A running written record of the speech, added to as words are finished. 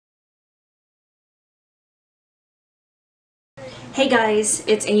Hey guys,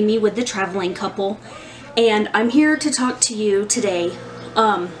 it's Amy with The Traveling Couple, and I'm here to talk to you today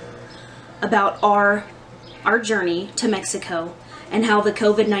about our journey to Mexico and how the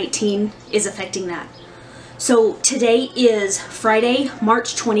COVID-19 is affecting that. So today is Friday,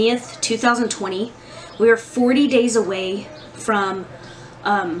 March 20th, 2020. We are 40 days away from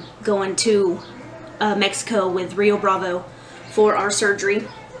going to Mexico with Rio Bravo for our surgery.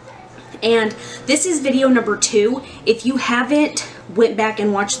 And this is video number 2. If you haven't went back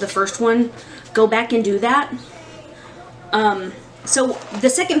and watched the first one, go back and do that. So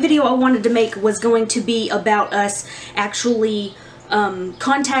the second video I wanted to make was going to be about us actually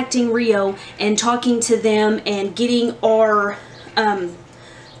contacting Rio and talking to them and getting our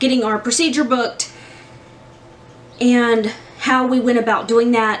procedure booked and how we went about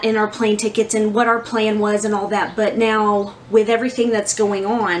doing that and our plane tickets and what our plan was and all that. But now with everything that's going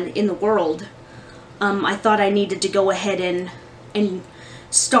on in the world, I thought I needed to go ahead and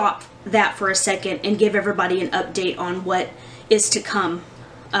stop that for a second and give everybody an update on what is to come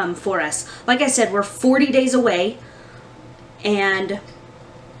for us. Like I said, we're 40 days away, and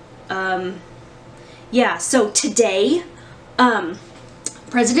yeah, so today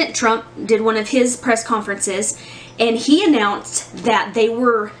President Trump did one of his press conferences, and he announced that they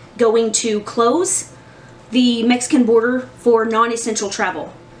were going to close the Mexican border for non-essential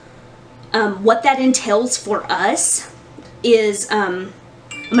travel. What that entails for us is, I'm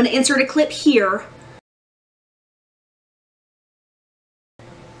going to insert a clip here.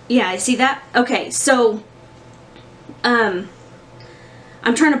 Yeah, I see that? Okay, so, I'm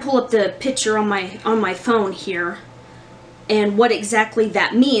trying to pull up the picture on my phone here, and what exactly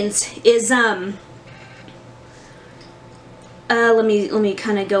that means is, let me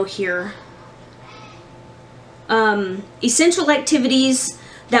kind of go here. Essential activities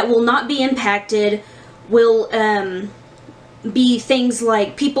that will not be impacted will be things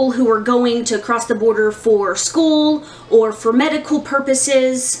like people who are going to cross the border for school or for medical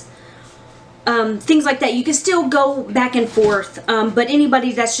purposes, things like that. You can still go back and forth, but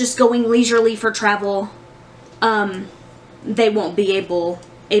anybody that's just going leisurely for travel, they won't be able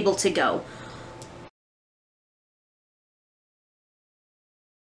to go.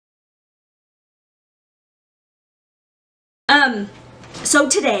 So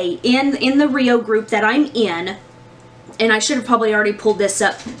today, in the Rio group that I'm in, and I should have probably already pulled this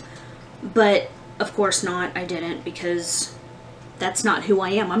up, but of course not, I didn't, because that's not who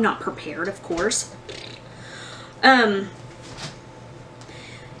I am. I'm not prepared, of course. It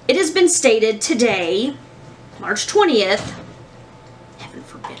has been stated today, March 20th, heaven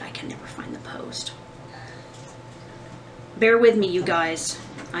forbid I can never find the post. Bear with me, you guys.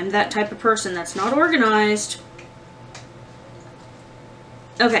 I'm that type of person that's not organized.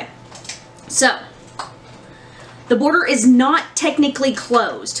 Okay, so the border is not technically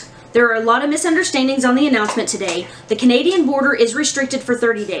closed. There are a lot of misunderstandings on the announcement today. The Canadian border is restricted for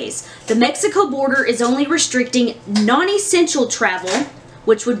 30 days. The Mexico border is only restricting non-essential travel,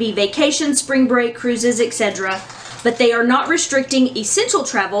 which would be vacation, spring break, cruises, etc. But they are not restricting essential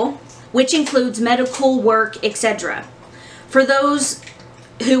travel, which includes medical, work, etc. For those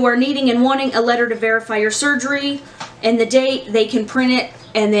who are needing and wanting a letter to verify your surgery and the date, they can print it,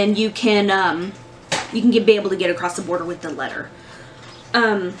 and then you can be able to get across the border with the letter.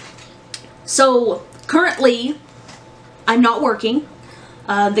 So currently, I'm not working.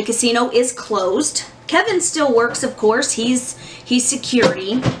 The casino is closed. Kevin still works, of course. He's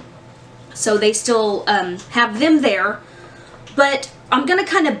security, so they still have them there. But I'm gonna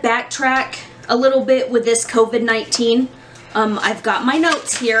kind of backtrack a little bit with this COVID-19. I've got my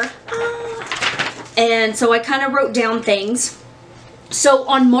notes here, and so I kind of wrote down things. So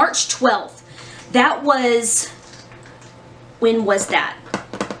on March 12th, that was, when was that?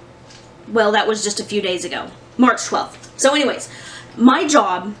 Well, that was just a few days ago, March 12th. So anyways, my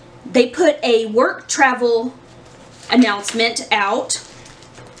job, they put a work travel announcement out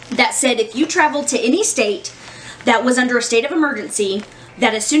that said if you travel to any state that was under a state of emergency,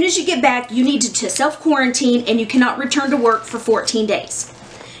 that as soon as you get back, you need to self-quarantine and you cannot return to work for 14 days.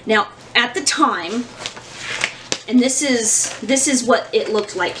 Now, at the time, and this is what it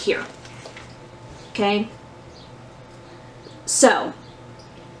looked like here. Okay? So,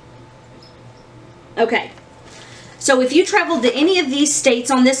 okay. So if you traveled to any of these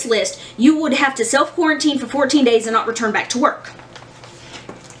states on this list, you would have to self-quarantine for 14 days and not return back to work.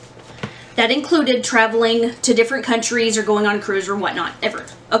 That included traveling to different countries or going on a cruise or whatnot, ever.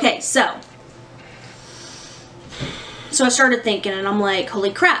 Okay, so I started thinking, and I'm like,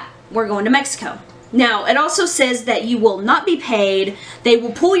 holy crap, we're going to Mexico. Now, it also says that you will not be paid. They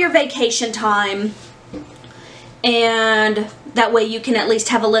will pull your vacation time. and that way you can at least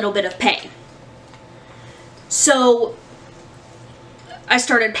have a little bit of pay. So I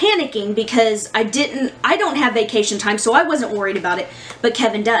started panicking because I don't have vacation time, so I wasn't worried about it, but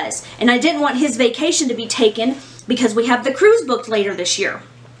Kevin does. And I didn't want his vacation to be taken because we have the cruise booked later this year.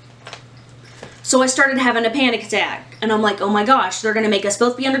 So I started having a panic attack, and I'm like, oh my gosh, they're going to make us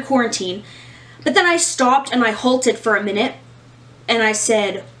both be under quarantine. But then I stopped and I halted for a minute, and I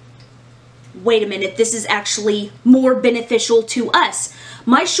said, wait a minute, this is actually more beneficial to us.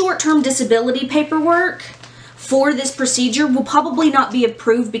 My short-term disability paperwork for this procedure will probably not be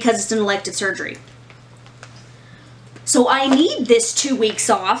approved because it's an elective surgery. So I need this 2 weeks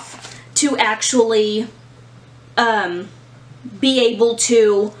off to actually be able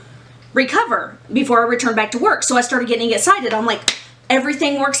to recover before I return back to work. So I started getting excited. I'm like,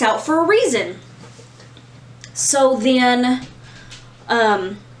 everything works out for a reason. So then,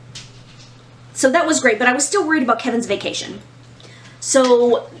 so that was great, but I was still worried about Kevin's vacation.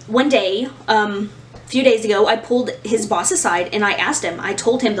 So one day, a few days ago, I pulled his boss aside and I asked him, I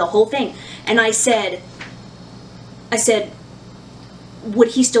told him the whole thing. And I said, would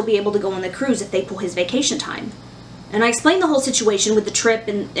he still be able to go on the cruise if they pull his vacation time? And I explained the whole situation with the trip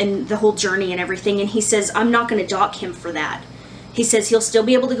and the whole journey and everything. And he says, I'm not going to dock him for that. He says he'll still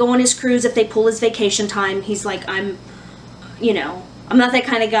be able to go on his cruise if they pull his vacation time. He's like, I'm not that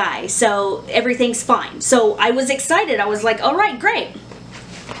kind of guy. So everything's fine. So I was excited. I was like, all right, great.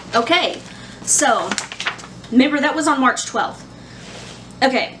 Okay. So remember, that was on March 12th.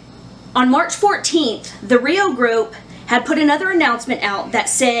 Okay. On March 14th, the Rio group had put another announcement out that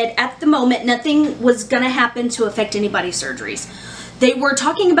said at the moment nothing was going to happen to affect anybody's surgeries. They were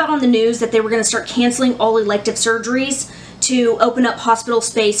talking about on the news that they were going to start canceling all elective surgeries to open up hospital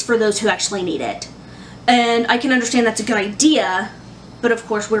space for those who actually need it. And I can understand that's a good idea, but of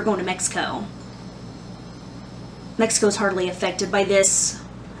course we're going to Mexico. Mexico's hardly affected by this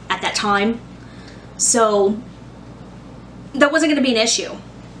at that time, so that wasn't going to be an issue.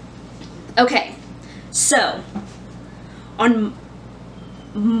 Okay, so on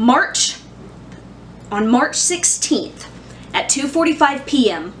March 16th at 2:45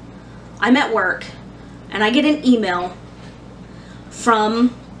 p.m. I'm at work and I get an email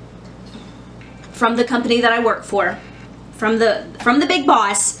from the company that I work for, from the big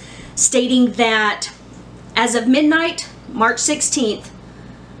boss, stating that as of midnight, March 16th,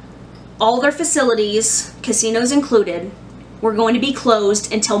 all their facilities, casinos included, were going to be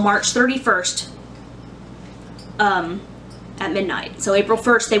closed until March 31st at midnight. So April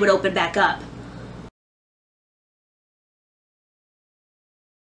 1st they would open back up.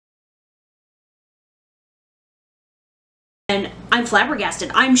 And I'm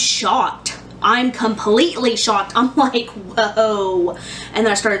flabbergasted. I'm shocked. I'm completely shocked. I'm like, whoa. And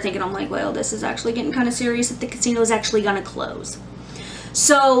then I started thinking, I'm like, well, this is actually getting kind of serious if the casino is actually going to close.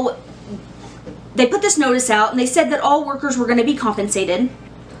 So they put this notice out and they said that all workers were going to be compensated,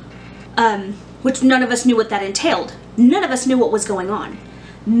 which none of us knew what that entailed. None of us knew what was going on.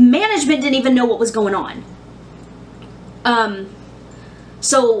 Management didn't even know what was going on.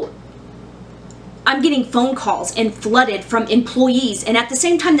 So I'm getting phone calls and flooded from employees, and at the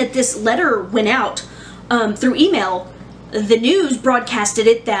same time that this letter went out through email, the news broadcasted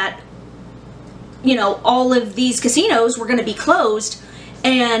it that, you know, all of these casinos were going to be closed,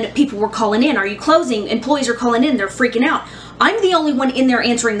 and people were calling in, are you closing? Employees are calling in, they're freaking out. I'm the only one in there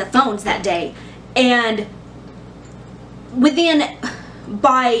answering the phones that day, and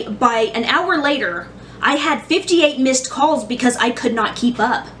by an hour later, I had 58 missed calls because I could not keep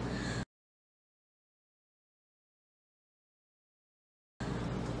up.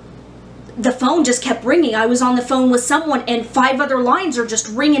 The phone just kept ringing. I was on the phone with someone and 5 other lines are just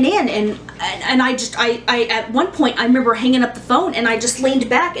ringing in, and I at one point I remember hanging up the phone and I just leaned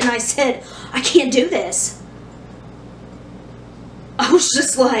back and I said, I can't do this. I was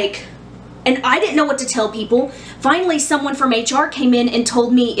just like, and I didn't know what to tell people. Finally, someone from HR came in and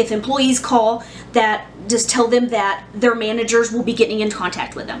told me if employees call, that just tell them that their managers will be getting in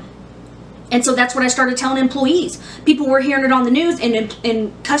contact with them. And so that's what I started telling employees. People were hearing it on the news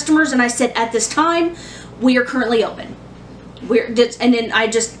and customers, and I said, at this time, we are currently open. And then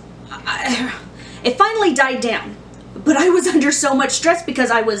it finally died down. But I was under so much stress because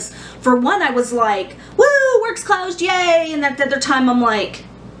I was like, woo, work's closed, yay. And at the other time, I'm like,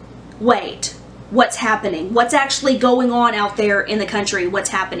 wait, what's happening? What's actually going on out there in the country?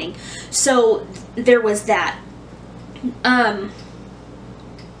 What's happening? So there was that.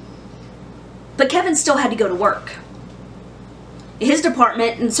 But Kevin still had to go to work. His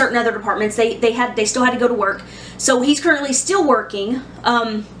department and certain other departments, they still had to go to work. So he's currently still working.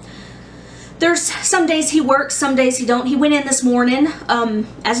 there's some days he works, some days he don't. He went in this morning,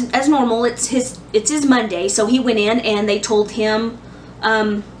 as normal. It's his Monday, so he went in and they told him,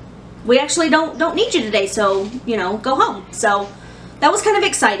 we actually don't need you today, so, you know, go home. So that was kind of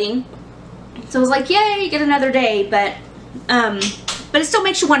exciting. So I was like, yay, you get another day, but it still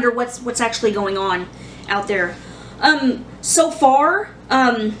makes you wonder what's actually going on out there. So far,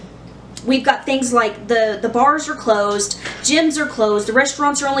 we've got things like the bars are closed, gyms are closed, the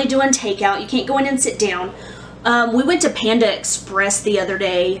restaurants are only doing takeout. You can't go in and sit down. We went to Panda Express the other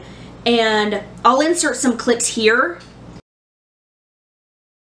day, and I'll insert some clips here.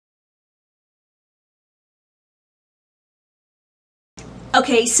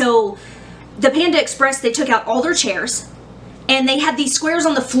 Okay, so the Panda Express, they took out all their chairs, and they had these squares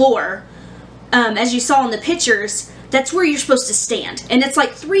on the floor, as you saw in the pictures. That's where you're supposed to stand, and it's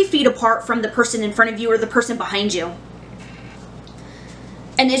like 3 feet apart from the person in front of you or the person behind you.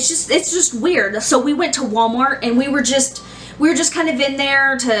 And it's just weird. So we went to Walmart, and we were just kind of in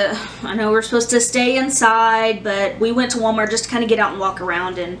there to, I know we're supposed to stay inside, but we went to Walmart just to kind of get out and walk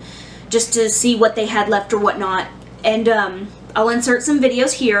around and just to see what they had left or whatnot. And I'll insert some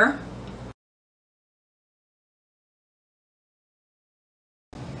videos here.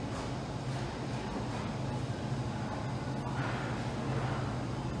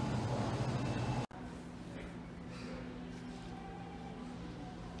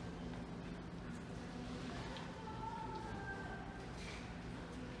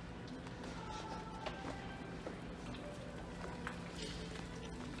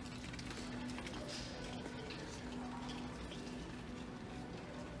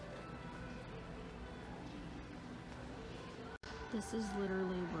 This is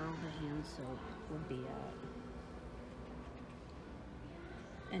literally where the hand soap would be at.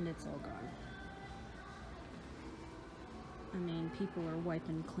 And it's all gone. I mean, people are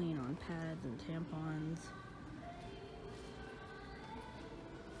wiping clean on pads and tampons.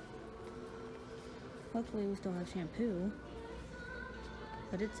 Luckily we still have shampoo,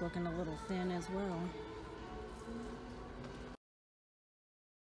 but it's looking a little thin as well.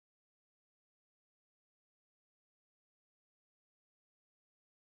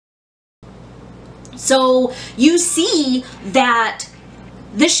 So you see that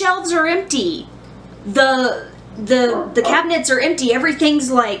the shelves are empty, the cabinets are empty, everything's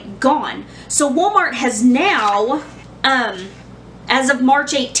like gone. So Walmart has now, as of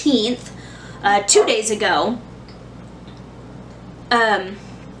March 18th, 2 days ago, so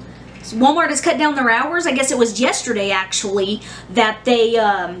Walmart has cut down their hours. I guess it was yesterday actually that they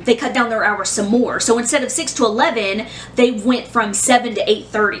cut down their hours some more. So instead of 6 to 11, they went from 7 to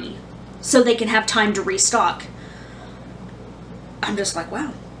 8:30. So they can have time to restock. I'm just like,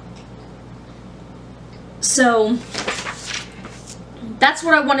 wow. So that's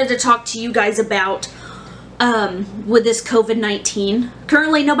what I wanted to talk to you guys about with this COVID-19.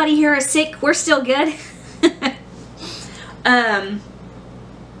 Currently, nobody here is sick. We're still good. But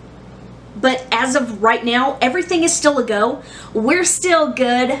as of right now, everything is still a go. We're still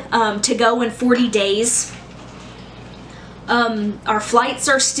good to go in 40 days. Our flights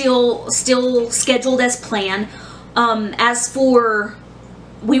are still scheduled as planned. As for,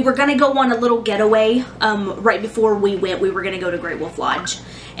 we were going to go on a little getaway right before we went. We were going to go to Great Wolf Lodge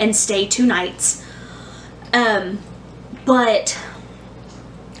and stay 2 nights. But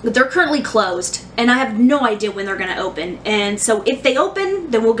they're currently closed, and I have no idea when they're going to open. And so if they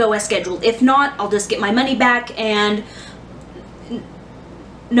open, then we'll go as scheduled. If not, I'll just get my money back, and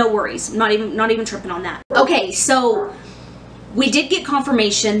no worries. Not even tripping on that. Okay, so we did get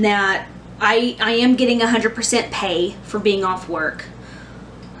confirmation that I am getting 100% pay for being off work.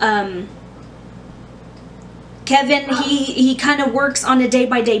 Kevin, he kind of works on a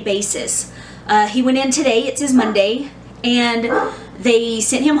day-by-day basis. He went in today, it's his Monday, and they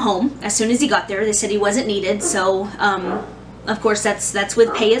sent him home as soon as he got there. They said he wasn't needed, so of course that's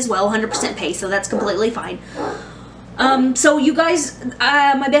with pay as well, 100% pay, so that's completely fine. So you guys,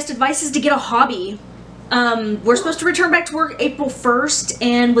 my best advice is to get a hobby. We're supposed to return back to work April 1st,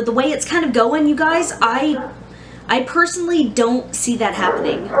 and with the way it's kind of going, you guys, I personally don't see that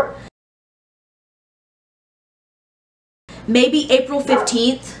happening. Maybe April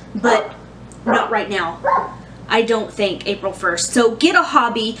 15th, but not right now. I don't think April 1st. So get a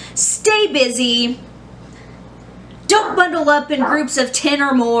hobby, stay busy, don't bundle up in groups of 10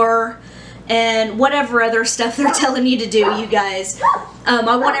 or more, and whatever other stuff they're telling you to do, you guys.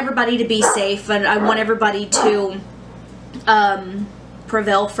 I want everybody to be safe, and I want everybody to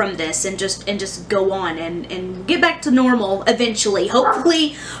prevail from this and just go on and get back to normal eventually.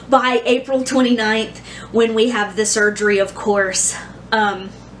 Hopefully by April 29th when we have the surgery, of course.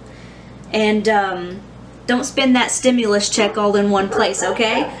 And don't spend that stimulus check all in one place,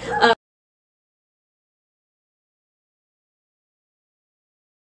 okay?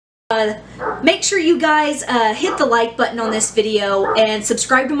 Make sure you guys hit the like button on this video and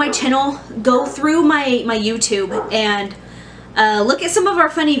subscribe to my channel. Go through my YouTube and look at some of our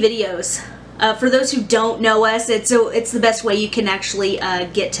funny videos. For those who don't know us, it's the best way you can actually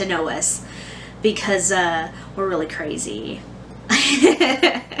get to know us, because we're really crazy.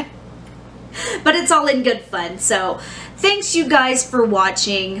 But it's all in good fun. So thanks you guys for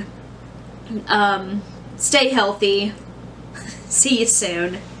watching. Stay healthy. See you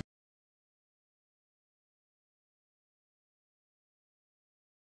soon.